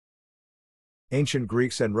Ancient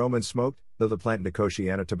Greeks and Romans smoked, though the plant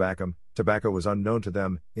nicotiana tabacum, tobacco was unknown to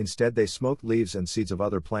them. Instead, they smoked leaves and seeds of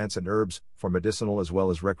other plants and herbs, for medicinal as well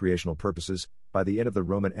as recreational purposes. By the end of the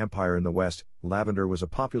Roman Empire in the West, lavender was a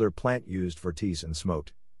popular plant used for teas and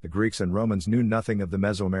smoked. The Greeks and Romans knew nothing of the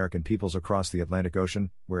Mesoamerican peoples across the Atlantic Ocean,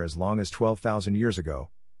 where as long as 12,000 years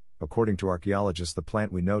ago, according to archaeologists, the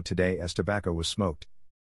plant we know today as tobacco was smoked.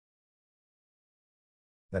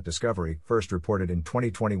 That discovery, first reported in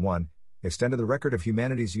 2021, extended the record of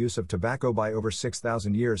humanity's use of tobacco by over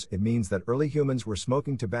 6,000 years. It means that early humans were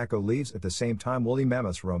smoking tobacco leaves at the same time woolly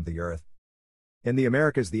mammoths roamed the earth. In the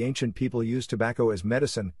Americas, the ancient people used tobacco as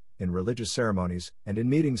medicine, in religious ceremonies, and in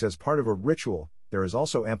meetings as part of a ritual. There is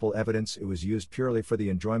also ample evidence it was used purely for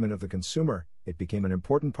the enjoyment of the consumer. It became an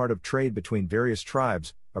important part of trade between various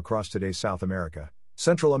tribes across today's South America,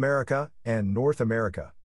 Central America, and North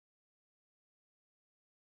America.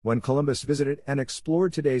 When Columbus visited and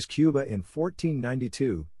explored today's Cuba in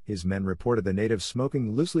 1492, his men reported the natives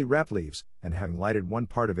smoking loosely wrapped leaves, and having lighted one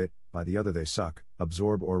part of it, by the other they suck,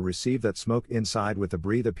 absorb or receive that smoke inside with the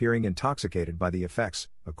breath, appearing intoxicated by the effects.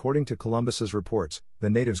 According to Columbus's reports, the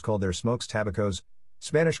natives called their smokes tabacos.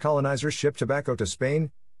 Spanish colonizers shipped tobacco to Spain,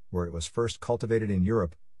 where it was first cultivated in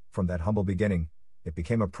Europe. From that humble beginning, it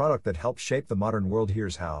became a product that helped shape the modern world.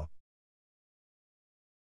 Here's how.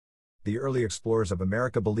 The early explorers of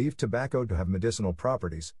America believed tobacco to have medicinal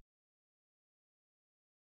properties.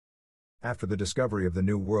 After the discovery of the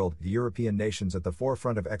New World, the European nations at the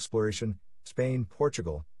forefront of exploration, Spain,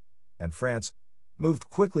 Portugal, and France, moved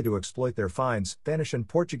quickly to exploit their finds. Spanish and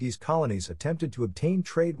Portuguese colonies attempted to obtain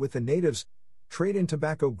trade with the natives. Trade in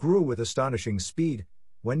tobacco grew with astonishing speed.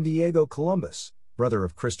 When Diego Columbus, brother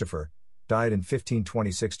of Christopher, died in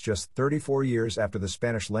 1526, just 34 years after the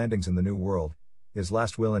Spanish landings in the New World, his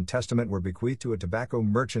last will and testament were bequeathed to a tobacco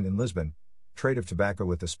merchant in Lisbon. Trade of tobacco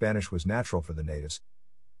with the Spanish was natural for the natives,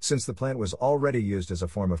 since the plant was already used as a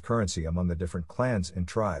form of currency among the different clans and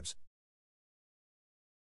tribes.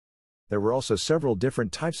 There were also several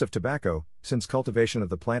different types of tobacco, since cultivation of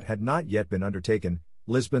the plant had not yet been undertaken.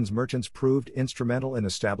 Lisbon's merchants proved instrumental in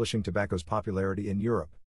establishing tobacco's popularity in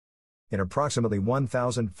Europe. In approximately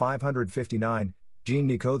 1559,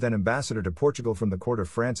 Jean-Nicot, then ambassador to Portugal from the court of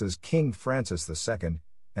France's King Francis II,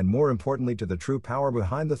 and more importantly to the true power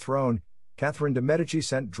behind the throne, Catherine de' Medici,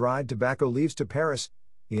 sent dried tobacco leaves to Paris.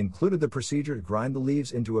 He included the procedure to grind the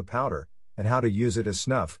leaves into a powder, and how to use it as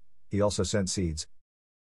snuff. He also sent seeds.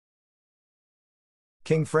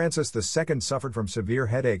 King Francis II suffered from severe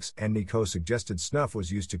headaches, and Nicot suggested snuff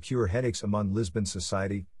was used to cure headaches among Lisbon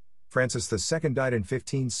society. Francis II died in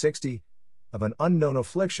 1560 of an unknown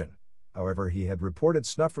affliction. However, he had reported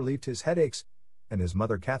snuff relieved his headaches, and his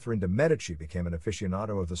mother Catherine de' Medici became an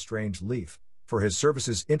aficionado of the strange leaf. For his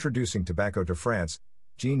services introducing tobacco to France,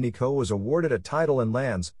 Jean-Nicot was awarded a title and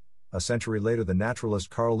lands. A century later, the naturalist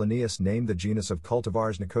Carl Linnaeus named the genus of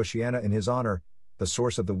cultivars nicotiana in his honor, the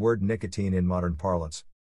source of the word nicotine in modern parlance.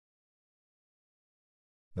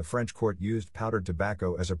 The French court used powdered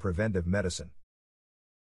tobacco as a preventive medicine.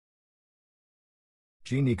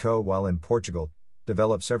 Jean-Nicot, while in Portugal,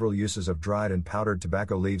 developed several uses of dried and powdered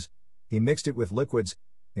tobacco leaves. He mixed it with liquids,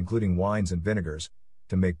 including wines and vinegars,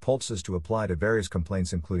 to make poultices to apply to various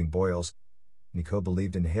complaints including boils. Nicot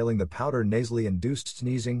believed inhaling the powder nasally induced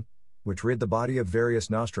sneezing, which rid the body of various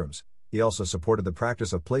nostrums. He also supported the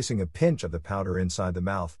practice of placing a pinch of the powder inside the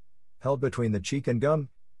mouth, held between the cheek and gum.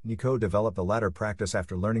 Nicot developed the latter practice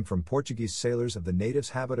after learning from Portuguese sailors of the natives'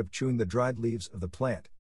 habit of chewing the dried leaves of the plant.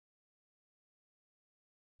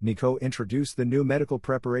 Nicot introduced the new medical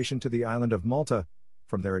preparation to the island of Malta.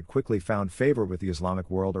 From there it quickly found favor with the Islamic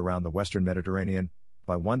world around the western Mediterranean.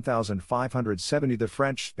 By 1570 the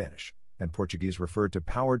French, Spanish, and Portuguese referred to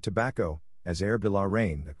powdered tobacco as herbe de la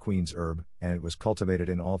reine, the queen's herb, and it was cultivated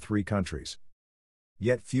in all three countries.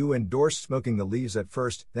 Yet few endorsed smoking the leaves at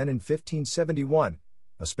first. Then in 1571,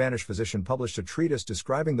 a Spanish physician published a treatise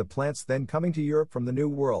describing the plants then coming to Europe from the New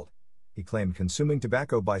World. He claimed consuming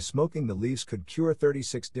tobacco by smoking the leaves could cure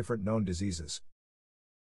 36 different known diseases.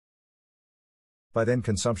 By then,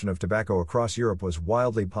 consumption of tobacco across Europe was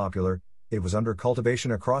wildly popular. It was under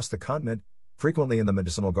cultivation across the continent, frequently in the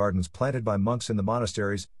medicinal gardens planted by monks in the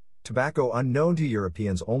monasteries. Tobacco, unknown to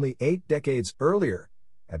Europeans only 8 decades earlier,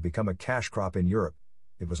 had become a cash crop in Europe.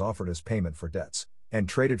 It was offered as payment for debts, and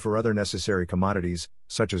traded for other necessary commodities,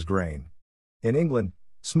 such as grain. In England,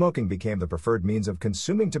 smoking became the preferred means of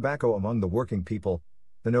consuming tobacco among the working people.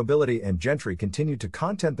 The nobility and gentry continued to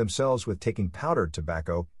content themselves with taking powdered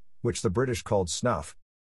tobacco, which the British called snuff.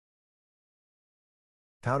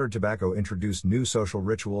 Powdered tobacco introduced new social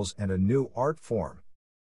rituals and a new art form.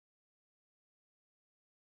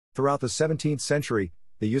 Throughout the 17th century,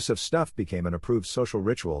 the use of snuff became an approved social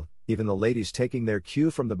ritual, even the ladies taking their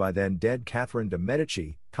cue from the by then dead Catherine de'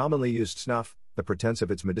 Medici commonly used snuff. The pretense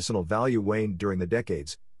of its medicinal value waned during the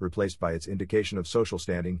decades, replaced by its indication of social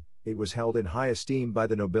standing. It was held in high esteem by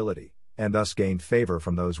the nobility, and thus gained favor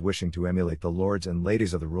from those wishing to emulate the lords and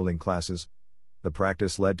ladies of the ruling classes. The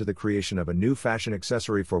practice led to the creation of a new fashion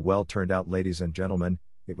accessory for well-turned-out ladies and gentlemen.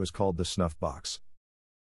 It was called the snuff box.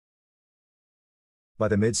 By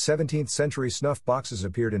the mid-17th century, snuff boxes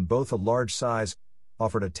appeared in both a large size,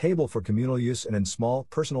 offered a table for communal use, and in small,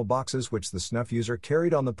 personal boxes which the snuff user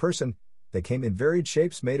carried on the person. They came in varied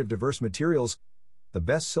shapes made of diverse materials. The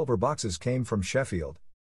best silver boxes came from Sheffield.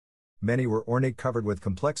 Many were ornate, covered with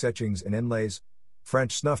complex etchings and inlays.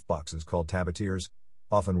 French snuff boxes, called tabatiers,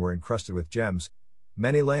 often were encrusted with gems.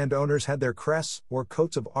 Many landowners had their crests or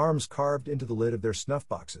coats of arms carved into the lid of their snuff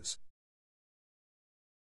boxes.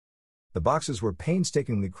 The boxes were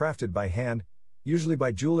painstakingly crafted by hand, usually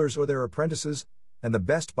by jewelers or their apprentices, and the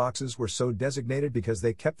best boxes were so designated because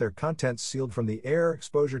they kept their contents sealed from the air.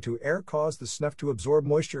 Exposure to air caused the snuff to absorb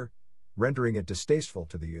moisture, rendering it distasteful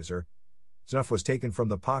to the user. Snuff was taken from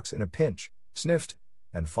the box in a pinch, sniffed,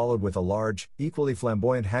 and followed with a large, equally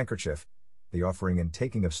flamboyant handkerchief. The offering and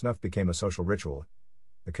taking of snuff became a social ritual,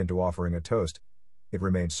 akin to offering a toast. It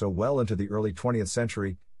remained so well into the early 20th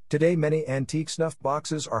century. Today, many antique snuff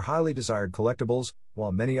boxes are highly desired collectibles,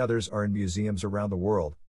 while many others are in museums around the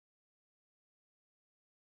world.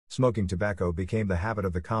 Smoking tobacco became the habit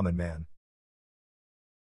of the common man.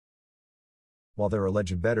 While their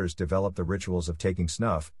alleged betters developed the rituals of taking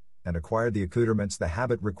snuff, and acquired the accoutrements the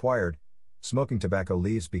habit required, smoking tobacco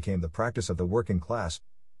leaves became the practice of the working class.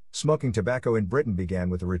 Smoking tobacco in Britain began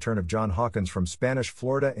with the return of John Hawkins from Spanish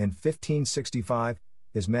Florida in 1565.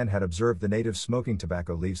 His men had observed the natives smoking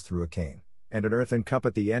tobacco leaves through a cane and an earthen cup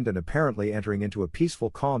at the end, and apparently entering into a peaceful,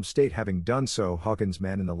 calm state. Having done so, Hawkins'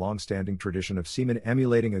 men, in the long-standing tradition of seamen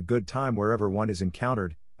emulating a good time wherever one is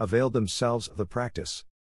encountered, availed themselves of the practice.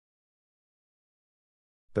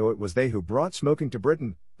 Though it was they who brought smoking to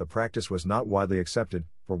Britain, the practice was not widely accepted.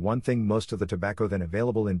 For one thing, most of the tobacco then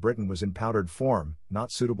available in Britain was in powdered form,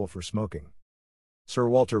 not suitable for smoking. Sir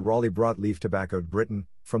Walter Raleigh brought leaf tobacco to Britain,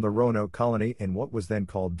 from the Roanoke colony in what was then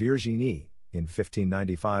called Virginie. In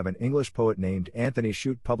 1595, an English poet named Anthony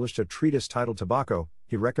Shute published a treatise titled Tobacco.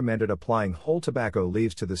 He recommended applying whole tobacco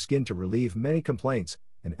leaves to the skin to relieve many complaints,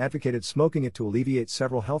 and advocated smoking it to alleviate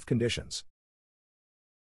several health conditions.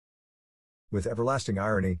 With everlasting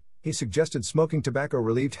irony, he suggested smoking tobacco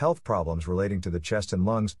relieved health problems relating to the chest and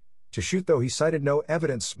lungs. To Shute, though he cited no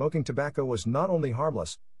evidence smoking tobacco was not only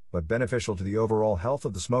harmless, but beneficial to the overall health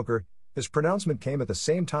of the smoker, his pronouncement came at the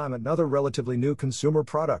same time another relatively new consumer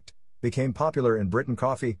product became popular in Britain: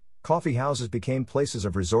 coffee. Coffee houses became places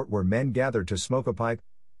of resort where men gathered to smoke a pipe,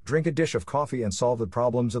 drink a dish of coffee, and solve the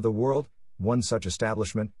problems of the world. One such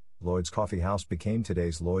establishment, Lloyd's Coffee House, became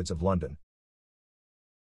today's Lloyd's of London.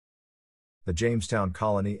 The Jamestown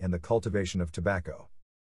Colony and the cultivation of tobacco.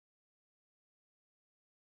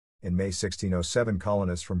 In May 1607,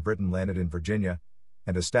 colonists from Britain landed in Virginia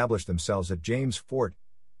and established themselves at James Fort,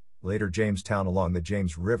 later Jamestown, along the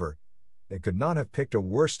James River. They could not have picked a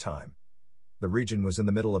worse time. The region was in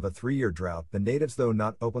the middle of a 3-year drought. The natives, though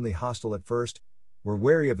not openly hostile at first, were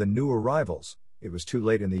wary of the new arrivals. It was too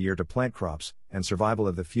late in the year to plant crops, and survival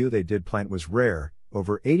of the few they did plant was rare.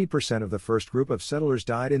 Over 80% of the first group of settlers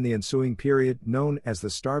died in the ensuing period, known as the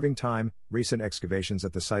Starving Time. Recent excavations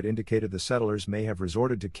at the site indicated the settlers may have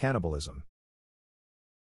resorted to cannibalism.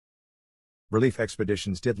 Relief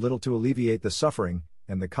expeditions did little to alleviate the suffering,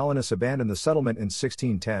 and the colonists abandoned the settlement in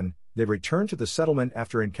 1610. They returned to the settlement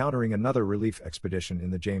after encountering another relief expedition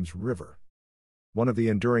in the James River. One of the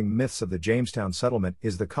enduring myths of the Jamestown settlement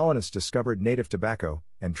is the colonists discovered native tobacco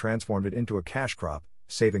and transformed it into a cash crop,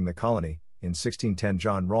 saving the colony. In 1610,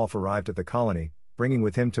 John Rolfe arrived at the colony, bringing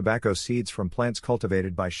with him tobacco seeds from plants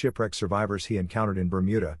cultivated by shipwreck survivors he encountered in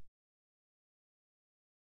Bermuda.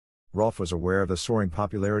 Rolfe was aware of the soaring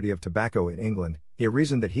popularity of tobacco in England. He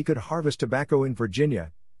reasoned that he could harvest tobacco in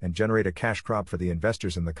Virginia and generate a cash crop for the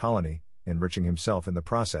investors in the colony, enriching himself in the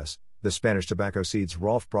process. The Spanish tobacco seeds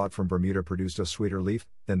Rolfe brought from Bermuda produced a sweeter leaf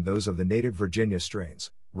than those of the native Virginia strains.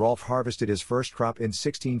 Rolfe harvested his first crop in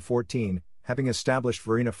 1614, having established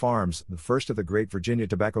Verena Farms, the first of the great Virginia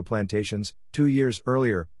tobacco plantations. 2 years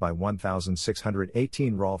earlier, by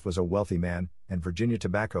 1618, Rolfe was a wealthy man, and Virginia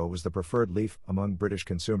tobacco was the preferred leaf among British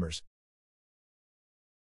consumers.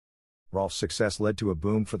 Rolfe's success led to a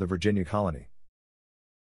boom for the Virginia colony.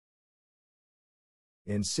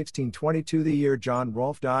 In 1622, the year John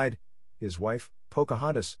Rolfe died, his wife,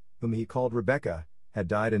 Pocahontas, whom he called Rebecca, had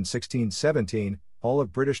died in 1617. All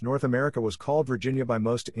of British North America was called Virginia by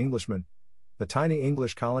most Englishmen. The tiny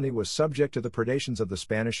English colony was subject to the predations of the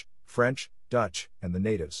Spanish, French, Dutch, and the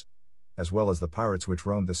natives, as well as the pirates which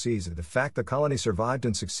roamed the seas. The fact the colony survived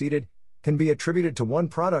and succeeded can be attributed to one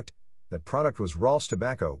product. That product was Rolf's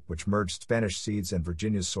tobacco, which merged Spanish seeds and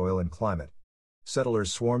Virginia's soil and climate.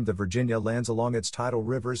 Settlers swarmed the Virginia lands along its tidal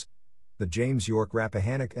rivers, the James, York,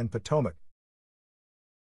 Rappahannock, and Potomac.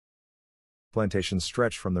 Plantations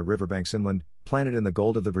stretched from the riverbanks inland, planted in the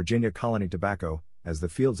gold of the Virginia colony tobacco. As the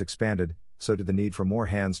fields expanded, so did the need for more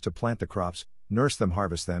hands to plant the crops, nurse them,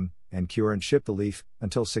 harvest them, and cure and ship the leaf.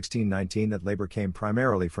 Until 1619, that labor came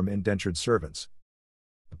primarily from indentured servants.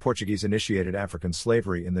 The Portuguese initiated African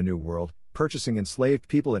slavery in the New World, purchasing enslaved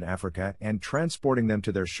people in Africa and transporting them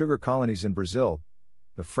to their sugar colonies in Brazil.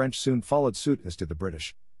 The French soon followed suit, as did the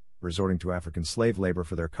British, resorting to African slave labor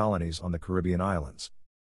for their colonies on the Caribbean islands.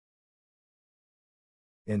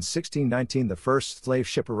 In 1619, the first slave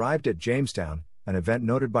ship arrived at Jamestown, an event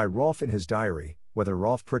noted by Rolfe in his diary. Whether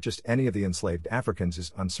Rolfe purchased any of the enslaved Africans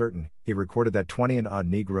is uncertain. He recorded that 20-odd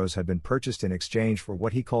Negroes had been purchased in exchange for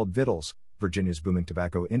what he called victuals. Virginia's booming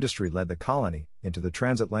tobacco industry led the colony into the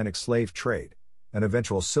transatlantic slave trade. An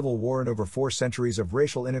eventual civil war and over 4 centuries of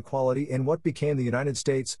racial inequality in what became the United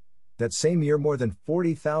States. That same year, more than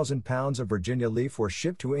 40,000 pounds of Virginia leaf were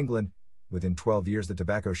shipped to England. Within 12 years, the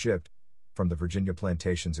tobacco shipped from the Virginia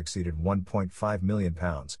plantations exceeded 1.5 million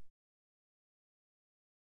pounds.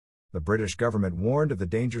 The British government warned of the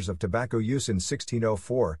dangers of tobacco use in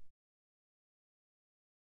 1604.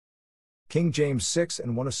 King James VI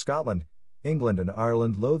and I of Scotland, England and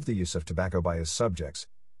Ireland loathed the use of tobacco by his subjects.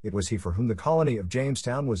 It was he for whom the colony of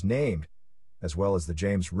Jamestown was named, as well as the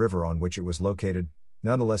James River on which it was located.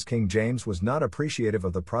 Nonetheless, King James was not appreciative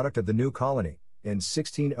of the product of the new colony. In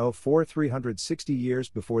 1604, 360 years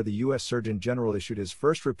before the U.S. Surgeon General issued his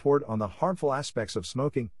first report on the harmful aspects of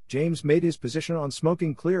smoking, James made his position on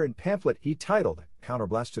smoking clear in a pamphlet he titled,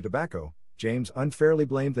 Counterblast to Tobacco. James unfairly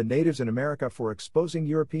blamed the natives in America for exposing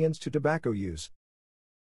Europeans to tobacco use.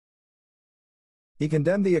 He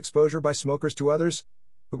condemned the exposure by smokers to others,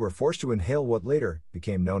 who were forced to inhale what later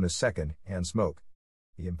became known as second-hand smoke.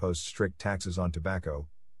 He imposed strict taxes on tobacco,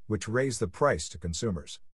 which raised the price to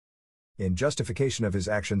consumers. In justification of his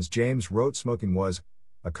actions, James wrote smoking was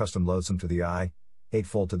a custom loathsome to the eye,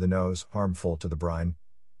 hateful to the nose, harmful to the brine,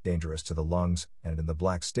 dangerous to the lungs, and in the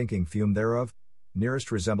black stinking fume thereof,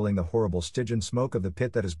 nearest resembling the horrible Stygian smoke of the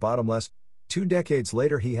pit that is bottomless. 2 decades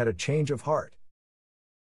later he had a change of heart.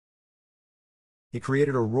 He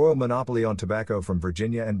created a royal monopoly on tobacco from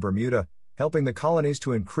Virginia and Bermuda, helping the colonies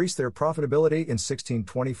to increase their profitability. In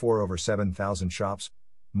 1624, over 7,000 shops,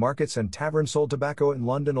 markets and taverns sold tobacco in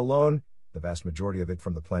London alone, the vast majority of it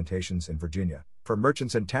from the plantations in Virginia. For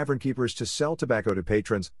merchants and tavern keepers to sell tobacco to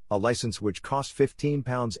patrons, a license which cost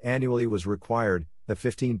 £15 annually was required. The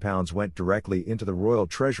 £15 went directly into the royal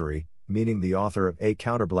treasury, meaning the author of A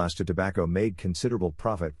Counterblast to Tobacco made considerable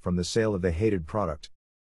profit from the sale of the hated product.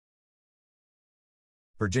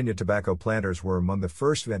 Virginia tobacco planters were among the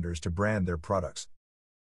first vendors to brand their products.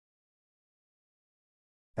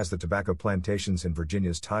 As the tobacco plantations in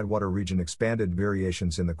Virginia's Tidewater region expanded,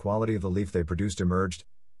 variations in the quality of the leaf they produced emerged.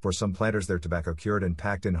 For some planters, their tobacco, cured and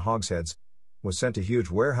packed in hogsheads, was sent to huge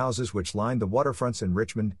warehouses which lined the waterfronts in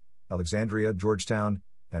Richmond, Alexandria, Georgetown,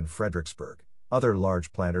 and Fredericksburg. Other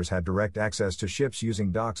large planters had direct access to ships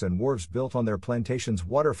using docks and wharves built on their plantation's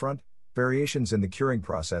waterfront. Variations in the curing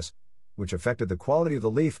process, which affected the quality of the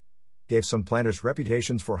leaf, gave some planters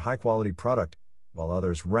reputations for high-quality product, while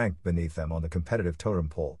others ranked beneath them on the competitive totem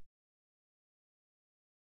pole.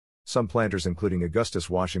 Some planters, including Augustus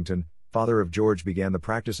Washington, father of George, began the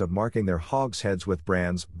practice of marking their hogsheads with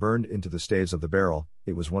brands burned into the staves of the barrel.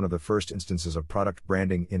 It was one of the first instances of product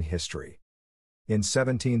branding in history. In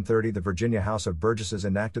 1730, the Virginia House of Burgesses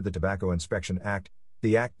enacted the Tobacco Inspection Act.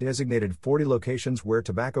 The act designated 40 locations where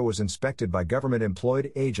tobacco was inspected by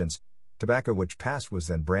government-employed agents. Tobacco which passed was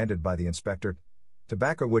then branded by the inspector.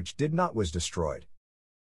 Tobacco which did not was destroyed.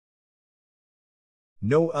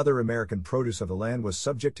 No other American produce of the land was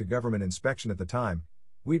subject to government inspection at the time.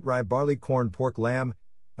 Wheat, rye, barley, corn, pork, lamb,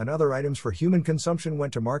 and other items for human consumption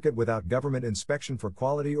went to market without government inspection for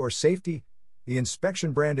quality or safety. The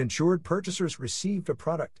inspection brand ensured purchasers received a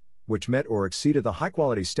product which met or exceeded the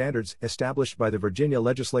high-quality standards established by the Virginia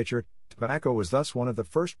legislature. Tobacco was thus one of the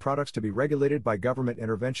first products to be regulated by government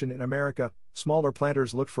intervention in America. Smaller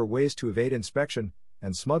planters looked for ways to evade inspection,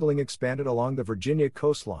 and smuggling expanded along the Virginia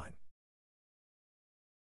coastline.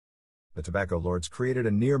 The tobacco lords created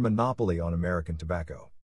a near monopoly on American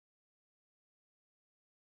tobacco.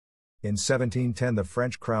 In 1710, the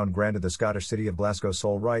French crown granted the Scottish city of Glasgow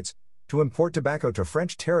sole rights to import tobacco to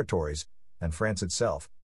French territories and France itself.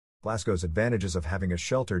 Glasgow's advantages of having a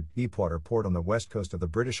sheltered, deepwater port on the west coast of the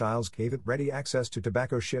British Isles gave it ready access to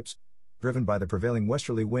tobacco ships, driven by the prevailing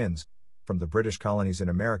westerly winds. From the British colonies in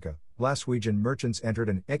America, Glaswegian merchants entered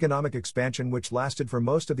an economic expansion which lasted for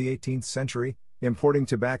most of the 18th century, importing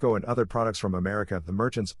tobacco and other products from America. The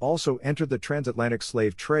merchants also entered the transatlantic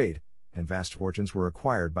slave trade, and vast fortunes were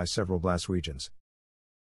acquired by several Glaswegians.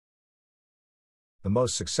 The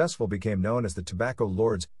most successful became known as the tobacco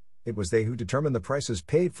lords. It was they who determined the prices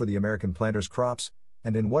paid for the American planters' crops,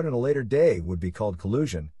 and in what in a later day would be called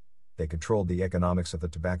collusion, they controlled the economics of the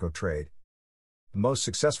tobacco trade. The most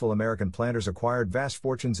successful American planters acquired vast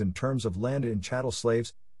fortunes in terms of land and chattel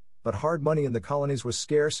slaves, but hard money in the colonies was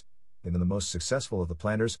scarce. Even the most successful of the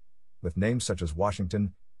planters, with names such as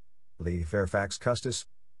Washington, Lee, Fairfax Custis,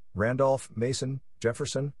 Randolph, Mason,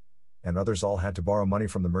 Jefferson, and others, all had to borrow money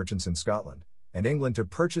from the merchants in Scotland and England to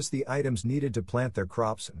purchase the items needed to plant their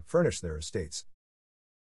crops and furnish their estates.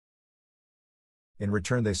 In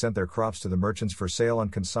return, they sent their crops to the merchants for sale on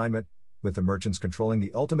consignment, with the merchants controlling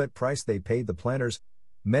the ultimate price they paid the planters.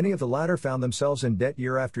 Many of the latter found themselves in debt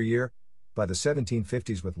year after year. By the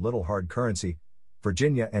 1750s, with little hard currency,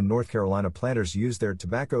 Virginia and North Carolina planters used their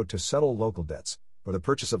tobacco to settle local debts. For the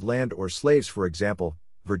purchase of land or slaves, for example,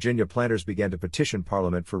 Virginia planters began to petition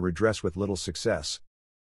Parliament for redress with little success.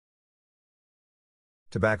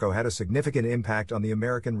 Tobacco had a significant impact on the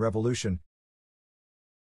American Revolution.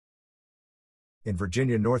 In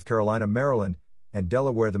Virginia, North Carolina, Maryland, and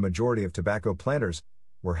Delaware, the majority of tobacco planters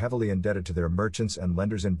were heavily indebted to their merchants and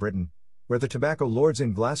lenders in Britain, where the tobacco lords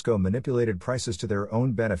in Glasgow manipulated prices to their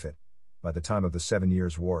own benefit. By the time of the 7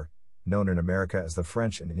 Years' War, known in America as the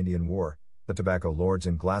French and Indian War, the tobacco lords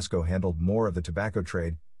in Glasgow handled more of the tobacco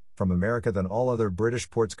trade from America than all other British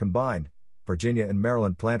ports combined. Virginia and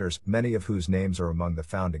Maryland planters, many of whose names are among the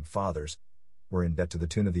founding fathers, were in debt to the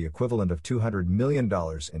tune of the equivalent of $200 million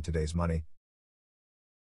in today's money.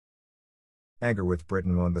 Anger with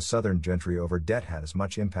Britain among the southern gentry over debt had as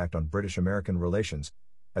much impact on British-American relations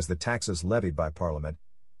as the taxes levied by Parliament.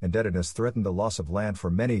 Indebtedness threatened the loss of land for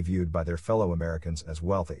many viewed by their fellow Americans as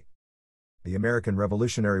wealthy. The American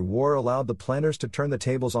Revolutionary War allowed the planters to turn the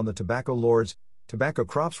tables on the tobacco lords. Tobacco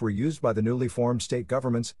crops were used by the newly formed state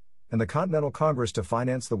governments and the Continental Congress to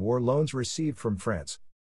finance the war loans received from France.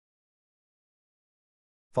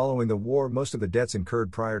 Following the war, most of the debts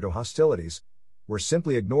incurred prior to hostilities were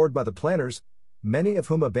simply ignored by the planters, many of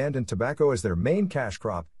whom abandoned tobacco as their main cash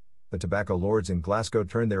crop. The tobacco lords in Glasgow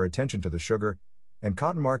turned their attention to the sugar and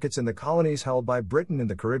cotton markets in the colonies held by Britain in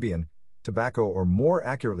the Caribbean. Tobacco, or more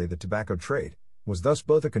accurately the tobacco trade, was thus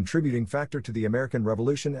both a contributing factor to the American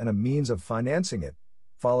Revolution and a means of financing it.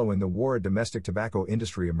 Following the war, a domestic tobacco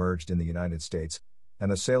industry emerged in the United States,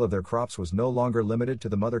 and the sale of their crops was no longer limited to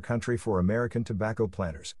the mother country for American tobacco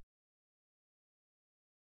planters.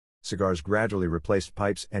 Cigars gradually replaced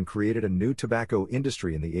pipes and created a new tobacco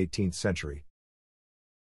industry in the 18th century.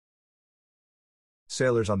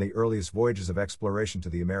 Sailors on the earliest voyages of exploration to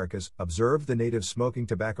the Americas observed the natives smoking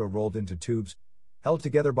tobacco rolled into tubes, held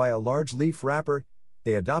together by a large leaf wrapper.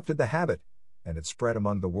 They adopted the habit, and it spread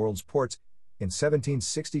among the world's ports. In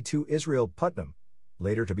 1762, Israel Putnam,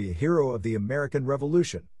 later to be a hero of the American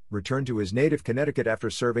Revolution, returned to his native Connecticut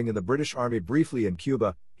after serving in the British Army briefly in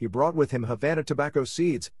Cuba. He brought with him Havana tobacco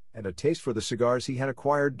seeds and a taste for the cigars he had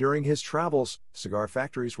acquired during his travels. Cigar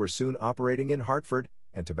factories were soon operating in Hartford,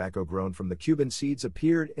 and tobacco grown from the Cuban seeds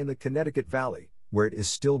appeared in the Connecticut Valley, where it is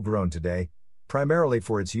still grown today, primarily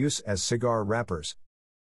for its use as cigar wrappers.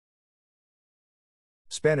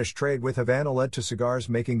 Spanish trade with Havana led to cigars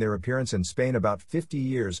making their appearance in Spain about 50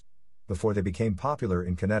 years before they became popular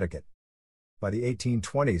in Connecticut. By the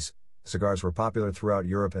 1820s, cigars were popular throughout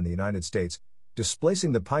Europe and the United States,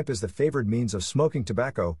 displacing the pipe as the favored means of smoking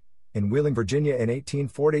tobacco. In Wheeling, Virginia in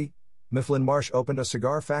 1840, Mifflin Marsh opened a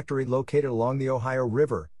cigar factory located along the Ohio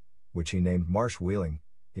River, which he named Marsh Wheeling.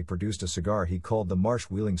 He produced a cigar he called the Marsh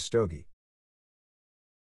Wheeling Stogie.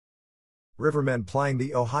 Rivermen plying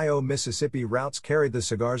the Ohio-Mississippi routes carried the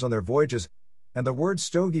cigars on their voyages, and the word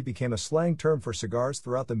stogie became a slang term for cigars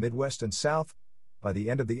throughout the Midwest and South. By the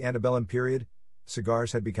end of the antebellum period,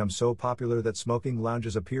 cigars had become so popular that smoking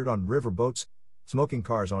lounges appeared on river boats, smoking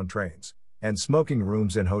cars on trains, and smoking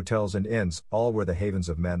rooms in hotels and inns, all were the havens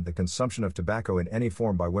of men. The consumption of tobacco in any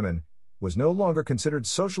form by women was no longer considered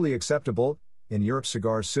socially acceptable. In Europe,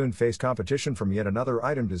 cigars soon faced competition from yet another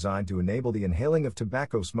item designed to enable the inhaling of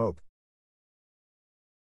tobacco smoke.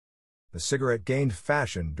 The cigarette gained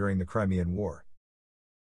fashion during the Crimean War.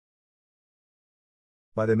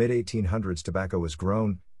 By the mid-1800s, tobacco was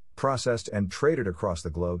grown, processed, and traded across the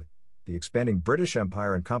globe. The The expanding British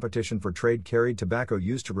Empire and competition for trade carried tobacco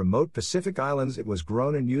use to remote Pacific islands. It was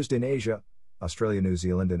grown and used in Asia, Australia, New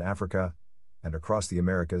Zealand, and Africa, and across the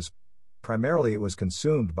Americas. Primarily it was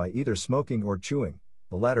consumed by either smoking or chewing,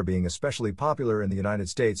 the latter being especially popular in the United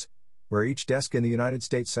States, where each desk in the United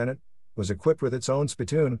States Senate was equipped with its own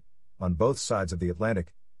spittoon. On both sides of the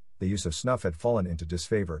Atlantic, the use of snuff had fallen into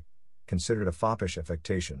disfavor, considered a foppish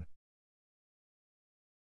affectation.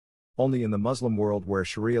 Only in the Muslim world where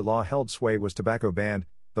Sharia law held sway was tobacco banned,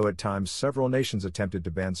 though at times several nations attempted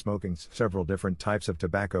to ban smoking. Several different types of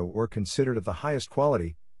tobacco were considered of the highest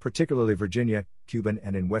quality, particularly Virginia, Cuban,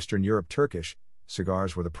 and in Western Europe Turkish.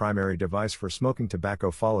 Cigars were the primary device for smoking tobacco,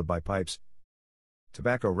 followed by pipes.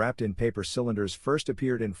 Tobacco wrapped in paper cylinders first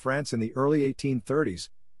appeared in France in the early 1830s.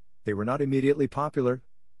 They were not immediately popular,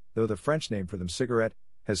 though the French name for them, cigarette,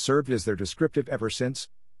 has served as their descriptive ever since.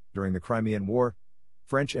 During the Crimean War,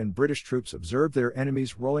 French and British troops observed their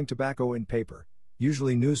enemies rolling tobacco in paper,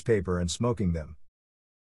 usually newspaper, and smoking them.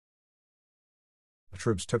 The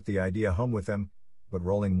troops took the idea home with them, but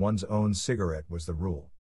rolling one's own cigarette was the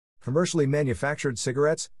rule. Commercially manufactured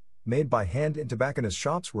cigarettes, made by hand in tobacconist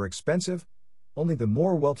shops, were expensive. Only the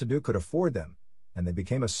more well-to-do could afford them, and they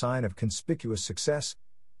became a sign of conspicuous success.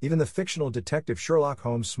 Even the fictional detective Sherlock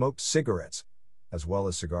Holmes smoked cigarettes, as well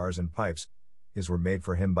as cigars and pipes. His were made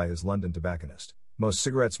for him by his London tobacconist. Most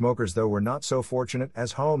cigarette smokers, though, were not so fortunate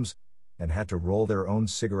as Holmes, and had to roll their own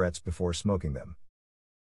cigarettes before smoking them.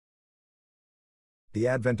 The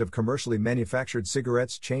advent of commercially manufactured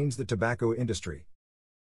cigarettes changed the tobacco industry.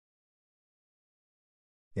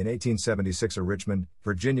 In 1876, a Richmond,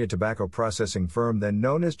 Virginia tobacco processing firm, then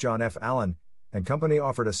known as John F. Allen and Company,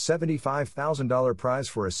 offered a $75,000 prize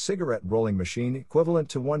for a cigarette rolling machine equivalent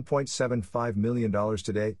to $1.75 million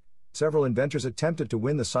today. Several inventors attempted to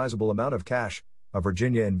win the sizable amount of cash. A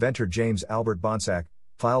Virginia inventor, James Albert Bonsack,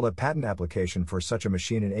 filed a patent application for such a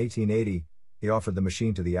machine in 1880. He offered the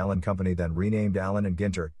machine to the Allen Company, then renamed Allen and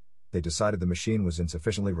Ginter. They decided the machine was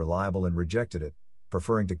insufficiently reliable and rejected it,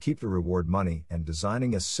 preferring to keep the reward money and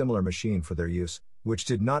designing a similar machine for their use, which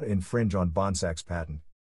did not infringe on Bonsack's patent.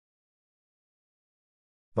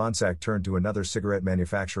 Bonsack turned to another cigarette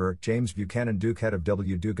manufacturer, James Buchanan Duke, head of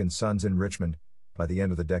W. Duke & Sons in Richmond. By the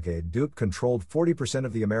end of the decade, Duke controlled 40%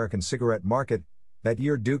 of the American cigarette market. That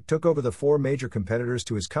year, Duke took over the four major competitors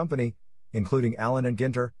to his company, including Allen and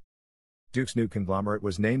Ginter. Duke's new conglomerate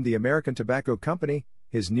was named the American Tobacco Company.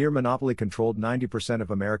 His near monopoly controlled 90%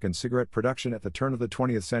 of American cigarette production at the turn of the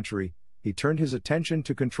 20th century. He turned his attention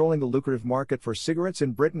to controlling the lucrative market for cigarettes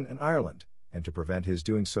in Britain and Ireland, and to prevent his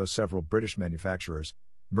doing so, several British manufacturers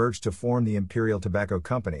merged to form the Imperial Tobacco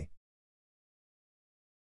Company.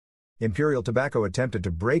 Imperial Tobacco attempted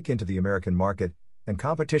to break into the American market, and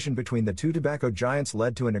competition between the two tobacco giants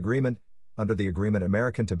led to an agreement. Under the agreement,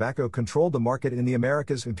 American Tobacco controlled the market in the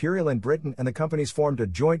Americas, Imperial in Britain, and the companies formed a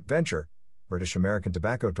joint venture, British American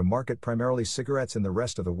Tobacco, to market primarily cigarettes in the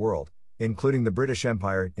rest of the world, including the British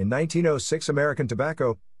Empire. In 1906, American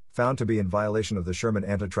Tobacco, found to be in violation of the Sherman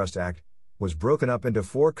Antitrust Act, was broken up into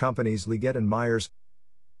four companies: Liggett and Myers.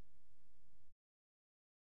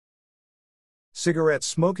 Cigarette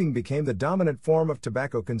smoking became the dominant form of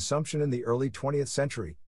tobacco consumption in the early 20th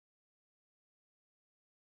century.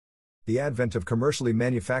 The advent of commercially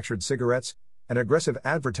manufactured cigarettes, and aggressive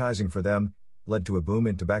advertising for them, led to a boom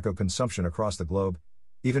in tobacco consumption across the globe.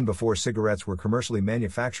 Even before cigarettes were commercially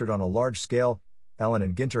manufactured on a large scale, Allen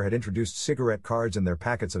and Ginter had introduced cigarette cards in their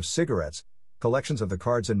packets of cigarettes. Collections of the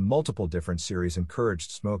cards in multiple different series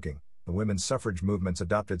encouraged smoking. The women's suffrage movements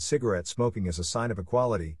adopted cigarette smoking as a sign of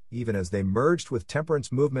equality, even as they merged with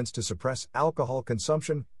temperance movements to suppress alcohol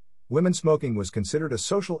consumption. Women smoking was considered a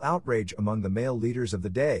social outrage among the male leaders of the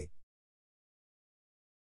day.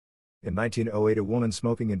 In 1908, a woman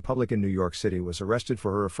smoking in public in New York City was arrested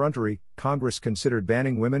for her effrontery. Congress considered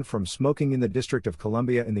banning women from smoking in the District of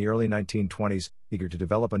Columbia in the early 1920s. Eager to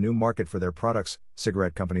develop a new market for their products,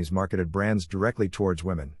 cigarette companies marketed brands directly towards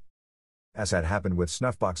women. As had happened with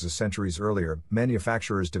snuff boxes centuries earlier,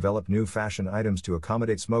 manufacturers developed new fashion items to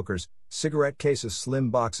accommodate smokers. Cigarette cases,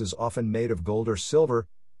 slim boxes often made of gold or silver,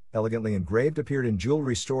 elegantly engraved, appeared in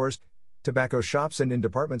jewelry stores, tobacco shops, and in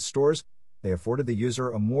department stores. They afforded the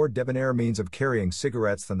user a more debonair means of carrying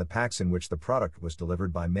cigarettes than the packs in which the product was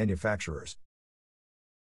delivered by manufacturers.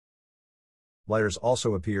 Lighters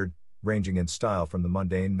also appeared, ranging in style from the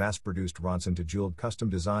mundane mass-produced Ronson to jeweled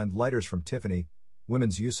custom-designed lighters from Tiffany.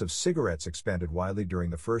 Women's use of cigarettes expanded widely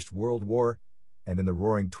during the First World War, and in the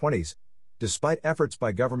Roaring '20s, despite efforts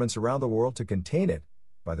by governments around the world to contain it.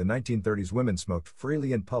 By the 1930s, women smoked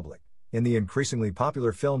freely in public, in the increasingly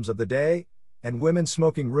popular films of the day, and women's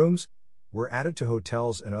smoking rooms. were added to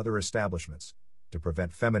hotels and other establishments to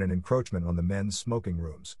prevent feminine encroachment on the men's smoking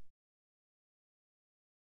rooms.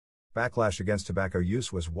 Backlash against tobacco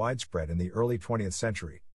use was widespread in the early 20th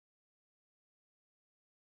century.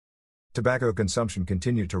 Tobacco consumption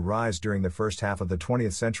continued to rise during the first half of the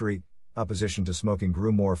 20th century. Opposition to smoking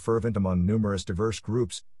grew more fervent among numerous diverse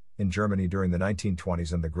groups. In Germany during the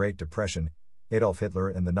 1920s and the Great Depression, Adolf Hitler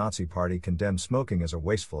and the Nazi Party condemned smoking as a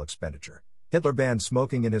wasteful expenditure. Hitler banned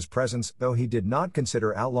smoking in his presence, though he did not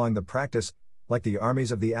consider outlawing the practice. Like the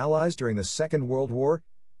armies of the Allies during the Second World War,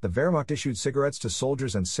 the Wehrmacht issued cigarettes to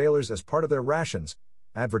soldiers and sailors as part of their rations.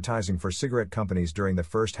 Advertising for cigarette companies during the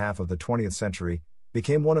first half of the 20th century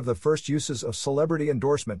became one of the first uses of celebrity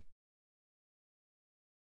endorsement.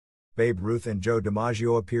 Babe Ruth and Joe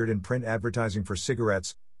DiMaggio appeared in print advertising for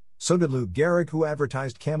cigarettes. So did Lou Gehrig, who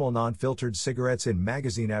advertised Camel non-filtered cigarettes in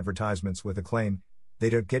magazine advertisements with the claim, "They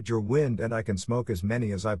don't get your wind and I can smoke as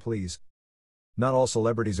many as I please." Not all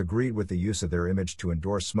celebrities agreed with the use of their image to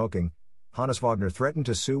endorse smoking. Hannes Wagner threatened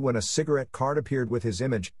to sue when a cigarette card appeared with his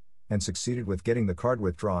image, and succeeded with getting the card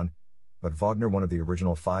withdrawn. But Wagner, one of the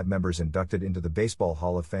original 5 members inducted into the Baseball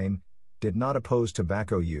Hall of Fame, did not oppose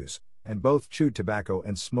tobacco use, and both chewed tobacco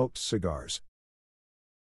and smoked cigars.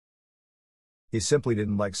 He simply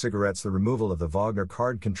didn't like cigarettes. The removal of the Wagner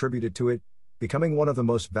card contributed to it becoming one of the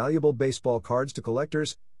most valuable baseball cards to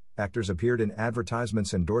collectors. Actors appeared in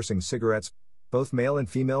advertisements endorsing cigarettes, both male and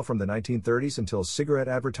female, from the 1930s until cigarette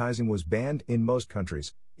advertising was banned in most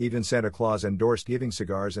countries. Even Santa Claus endorsed giving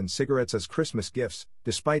cigars and cigarettes as Christmas gifts.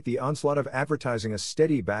 Despite the onslaught of advertising, a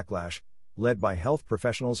steady backlash, led by health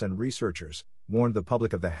professionals and researchers, warned the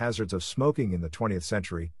public of the hazards of smoking in the 20th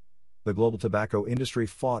century. The global tobacco industry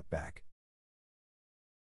fought back.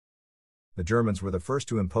 The Germans were the first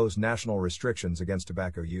to impose national restrictions against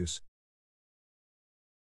tobacco use.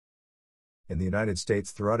 In the United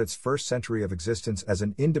States, throughout its first century of existence as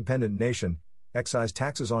an independent nation, excise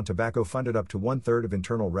taxes on tobacco funded up to 1/3 of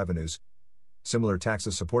internal revenues. Similar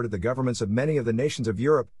taxes supported the governments of many of the nations of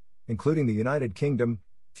Europe, including the United Kingdom.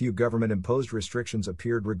 Few government-imposed restrictions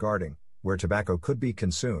appeared regarding where tobacco could be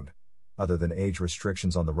consumed, other than age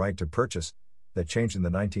restrictions on the right to purchase, that changed in the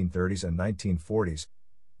 1930s and 1940s.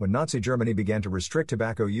 When Nazi Germany began to restrict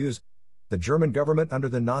tobacco use, the German government under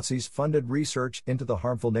the Nazis funded research into the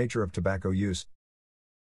harmful nature of tobacco use.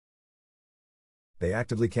 They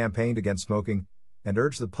actively campaigned against smoking, and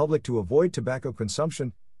urged the public to avoid tobacco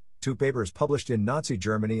consumption. 2 papers published in Nazi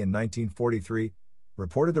Germany in 1943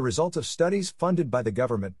 reported the results of studies funded by the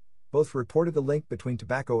government. Both reported the link between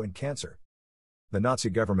tobacco and cancer. The Nazi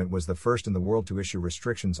government was the first in the world to issue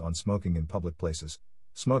restrictions on smoking in public places.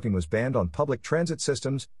 Smoking was banned on public transit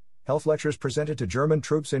systems. Health lectures presented to German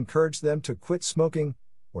troops encouraged them to quit smoking,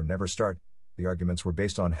 or never start. The arguments were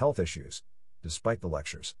based on health issues. Despite the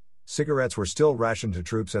lectures, cigarettes were still rationed to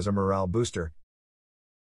troops as a morale booster.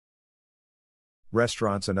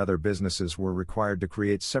 Restaurants and other businesses were required to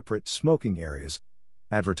create separate smoking areas.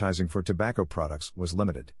 Advertising for tobacco products was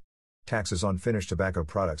limited. Taxes on finished tobacco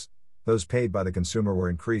products, those paid by the consumer, were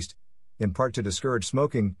increased, in part to discourage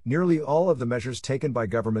smoking. Nearly all of the measures taken by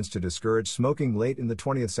governments to discourage smoking late in the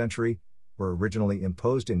 20th century were originally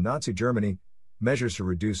imposed in Nazi Germany. Measures to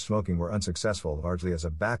reduce smoking were unsuccessful, largely as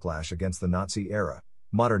a backlash against the Nazi era.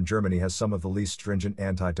 Modern Germany has some of the least stringent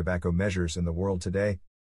anti-tobacco measures in the world today.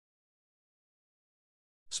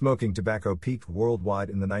 Smoking tobacco peaked worldwide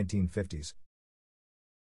in the 1950s.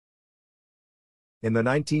 In the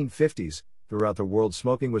 1950s, throughout the world,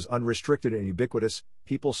 smoking was unrestricted and ubiquitous.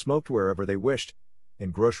 People smoked wherever they wished.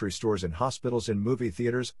 In grocery stores, in hospitals, in movie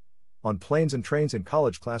theaters, on planes and trains, in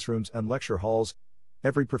college classrooms and lecture halls.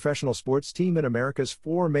 Every professional sports team in America's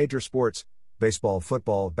 4 major sports, baseball,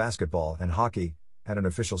 football, basketball, and hockey, had an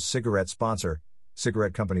official cigarette sponsor.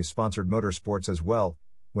 Cigarette companies sponsored motorsports as well.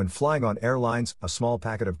 When flying on airlines, a small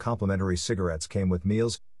packet of complimentary cigarettes came with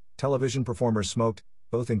meals. Television performers smoked,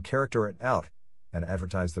 both in character and out, and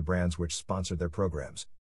advertised the brands which sponsored their programs.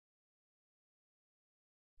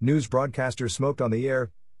 News broadcasters smoked on the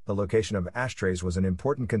air. The location of ashtrays was an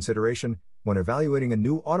important consideration when evaluating a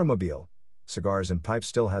new automobile. Cigars and pipes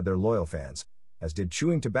still had their loyal fans, as did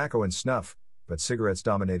chewing tobacco and snuff, but cigarettes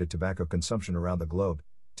dominated tobacco consumption around the globe.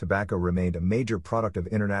 Tobacco remained a major product of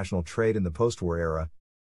international trade in the post-war era.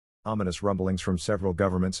 Ominous rumblings from several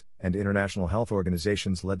governments and international health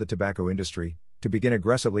organizations led the tobacco industry to begin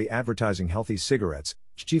aggressively advertising healthy cigarettes.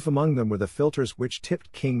 Chief among them were the filters which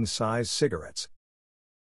tipped king-size cigarettes.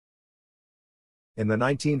 In the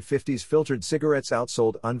 1950s, filtered cigarettes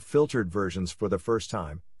outsold unfiltered versions for the first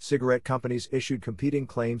time. Cigarette companies issued competing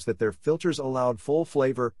claims that their filters allowed full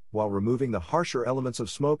flavor while removing the harsher elements of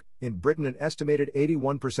smoke. In Britain, an estimated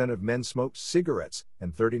 81% of men smoked cigarettes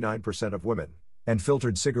and 39% of women. And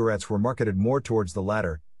filtered cigarettes were marketed more towards the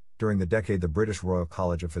latter. During the decade, the British Royal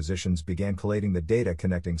College of Physicians began collating the data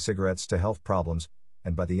connecting cigarettes to health problems,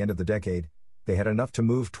 and by the end of the decade, they had enough to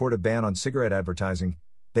move toward a ban on cigarette advertising.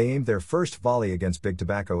 They aimed their first volley against big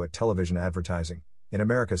tobacco at television advertising. In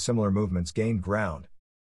America, similar movements gained ground.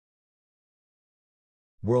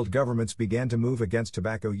 World governments began to move against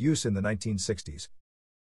tobacco use in the 1960s.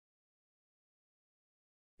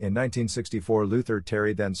 In 1964, Luther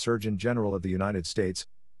Terry, then Surgeon General of the United States,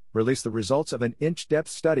 released the results of an inch-depth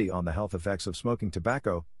study on the health effects of smoking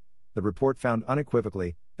tobacco. The report found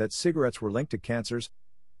unequivocally that cigarettes were linked to cancers,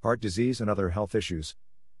 heart disease, and other health issues.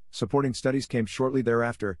 Supporting studies came shortly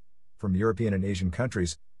thereafter, from European and Asian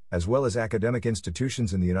countries, as well as academic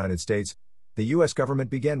institutions in the United States. The U.S. government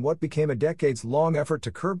began what became a decades-long effort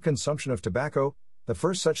to curb consumption of tobacco. The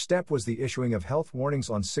first such step was the issuing of health warnings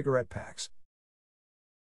on cigarette packs.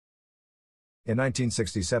 In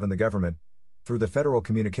 1967, the government, through the Federal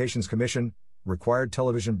Communications Commission, required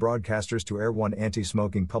television broadcasters to air one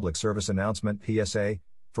anti-smoking public service announcement (PSA)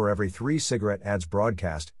 for every 3 cigarette ads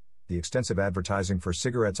broadcast. The extensive advertising for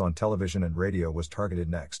cigarettes on television and radio was targeted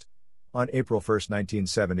next. On April 1,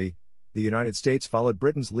 1970, the United States followed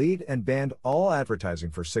Britain's lead and banned all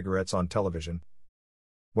advertising for cigarettes on television.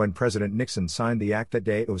 When President Nixon signed the act that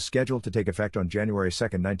day, it was scheduled to take effect on January 2,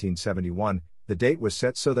 1971. The date was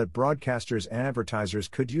set so that broadcasters and advertisers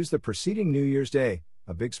could use the preceding New Year's Day,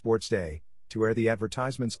 a big sports day, to air the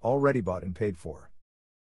advertisements already bought and paid for.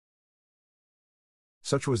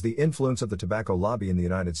 Such was the influence of the tobacco lobby in the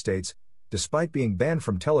United States. Despite being banned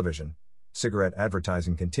from television, cigarette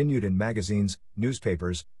advertising continued in magazines,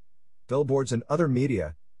 newspapers, billboards, and other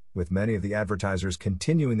media, with many of the advertisers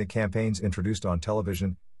continuing the campaigns introduced on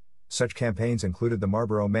television. Such campaigns included the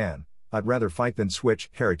Marlboro Man, I'd Rather Fight Than Switch,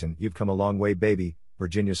 Harrington, You've Come a Long Way Baby,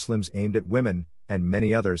 Virginia Slims Aimed at Women, and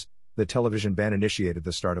many others. The television ban initiated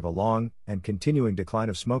the start of a long and continuing decline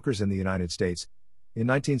of smokers in the United States. In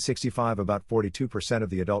 1965, about 42% of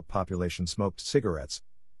the adult population smoked cigarettes.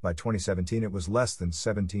 By 2017, it was less than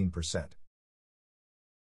 17%.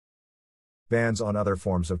 Bans on other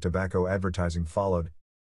forms of tobacco advertising followed.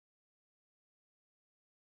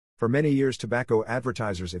 For many years, tobacco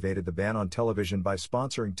advertisers evaded the ban on television by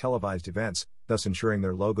sponsoring televised events, thus ensuring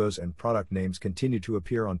their logos and product names continued to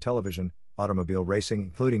appear on television. Automobile racing,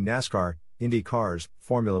 including NASCAR, Indy cars,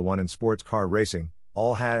 Formula One, and sports car racing,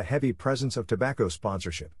 all had a heavy presence of tobacco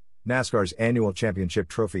sponsorship. NASCAR's annual championship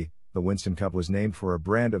trophy, the Winston Cup, was named for a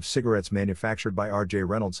brand of cigarettes manufactured by R.J.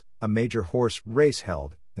 Reynolds. A major horse race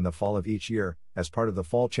held, in the fall of each year, as part of the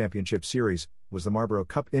Fall Championship Series, was the Marlboro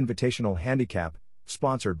Cup Invitational Handicap,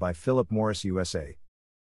 sponsored by Philip Morris USA.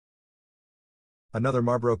 Another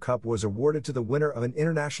Marlboro Cup was awarded to the winner of an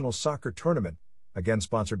international soccer tournament, again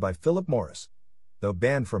sponsored by Philip Morris. Though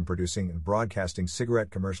banned from producing and broadcasting cigarette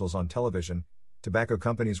commercials on television, tobacco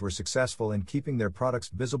companies were successful in keeping their products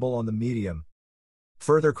visible on the medium.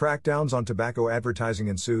 Further crackdowns on tobacco advertising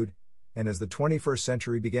ensued, and as the 21st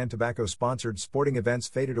century began, tobacco-sponsored sporting events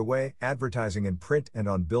faded away. Advertising in print and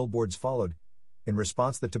on billboards followed. In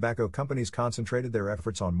response, the tobacco companies concentrated their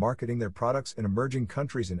efforts on marketing their products in emerging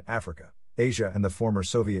countries in Africa, Asia, and the former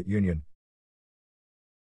Soviet Union.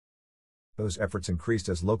 Those efforts increased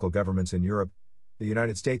as local governments in Europe, the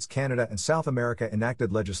United States, Canada, and South America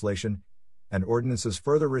enacted legislation and ordinances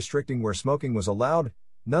further restricting where smoking was allowed.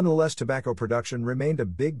 Nonetheless, tobacco production remained a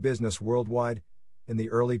big business worldwide. In the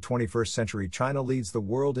early 21st century, China leads the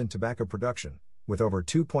world in tobacco production, with over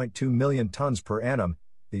 2.2 million tons per annum.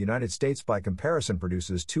 The United States, by comparison,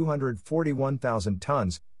 produces 241,000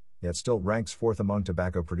 tons, yet still ranks 4th among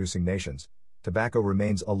tobacco-producing nations. Tobacco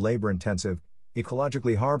remains a labor-intensive,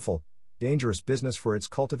 ecologically harmful, dangerous business for its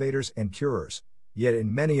cultivators and curers. Yet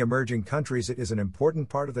in many emerging countries it is an important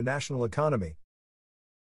part of the national economy.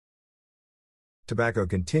 Tobacco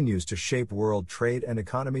continues to shape world trade and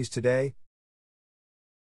economies today.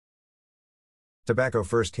 Tobacco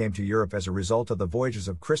first came to Europe as a result of the voyages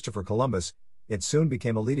of Christopher Columbus. It soon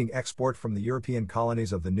became a leading export from the European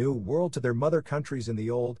colonies of the New World to their mother countries in the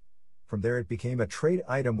Old. From there it became a trade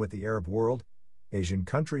item with the Arab world, Asian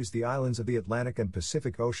countries, the islands of the Atlantic and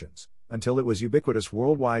Pacific Oceans. Until it was ubiquitous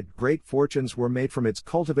worldwide, great fortunes were made from its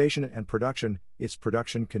cultivation and production. Its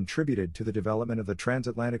production contributed to the development of the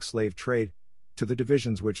transatlantic slave trade, to the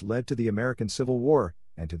divisions which led to the American Civil War,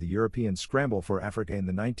 and to the European scramble for Africa in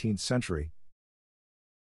the 19th century.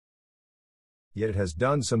 Yet it has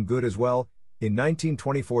done some good as well. In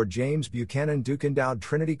 1924, James Buchanan Duke endowed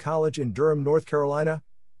Trinity College in Durham, North Carolina,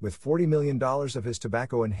 with $40 million of his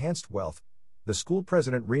tobacco-enhanced wealth. The school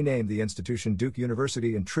president renamed the institution Duke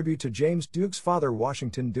University in tribute to James Duke's father,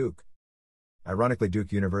 Washington Duke. Ironically,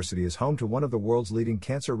 Duke University is home to one of the world's leading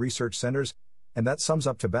cancer research centers, and that sums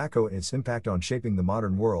up tobacco and its impact on shaping the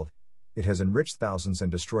modern world. It has enriched thousands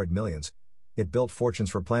and destroyed millions. It built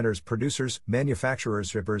fortunes for planters, producers,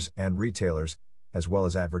 manufacturers, shippers, and retailers, as well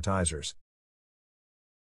as advertisers.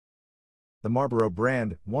 The Marlboro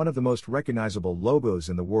brand, one of the most recognizable logos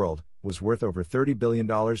in the world, was worth over $30 billion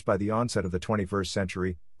by the onset of the 21st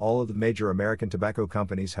century. All of the major American tobacco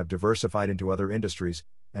companies have diversified into other industries,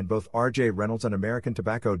 and both R.J. Reynolds and American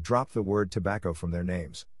Tobacco dropped the word tobacco from their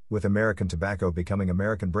names, with American Tobacco becoming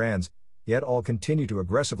American brands, yet all continue to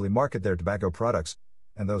aggressively market their tobacco products,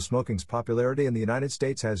 and though smoking's popularity in the United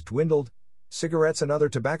States has dwindled, cigarettes and other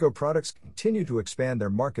tobacco products continue to expand their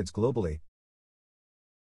markets globally.